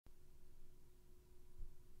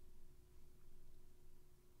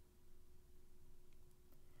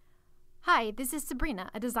Hi, this is Sabrina,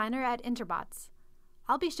 a designer at Interbots.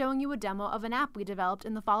 I'll be showing you a demo of an app we developed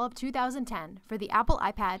in the fall of 2010 for the Apple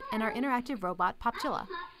iPad and our interactive robot, Popchilla.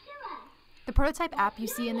 The prototype app you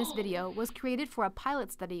see in this video was created for a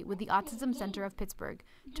pilot study with the Autism Center of Pittsburgh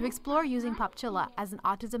to explore using Popchilla as an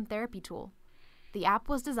autism therapy tool. The app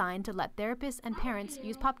was designed to let therapists and parents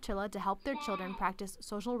use Popchilla to help their children practice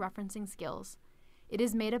social referencing skills. It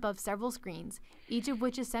is made up of several screens, each of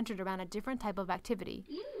which is centered around a different type of activity,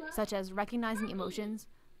 such as recognizing emotions,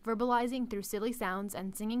 verbalizing through silly sounds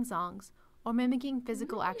and singing songs, or mimicking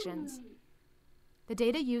physical actions. The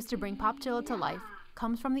data used to bring Popchilla to life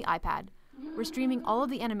comes from the iPad. We're streaming all of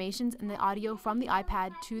the animations and the audio from the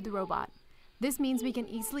iPad to the robot. This means we can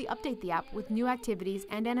easily update the app with new activities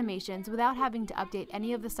and animations without having to update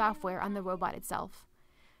any of the software on the robot itself.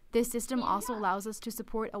 This system also allows us to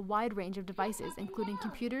support a wide range of devices, including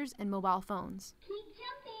computers and mobile phones.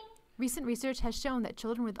 Recent research has shown that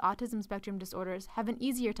children with autism spectrum disorders have an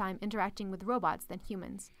easier time interacting with robots than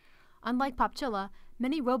humans. Unlike Popchilla,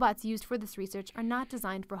 many robots used for this research are not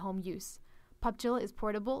designed for home use. Popchilla is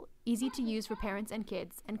portable, easy to use for parents and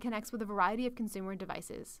kids, and connects with a variety of consumer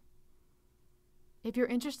devices. If you're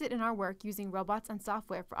interested in our work using robots and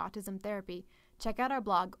software for autism therapy, check out our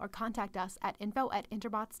blog or contact us at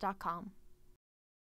info@interbots.com.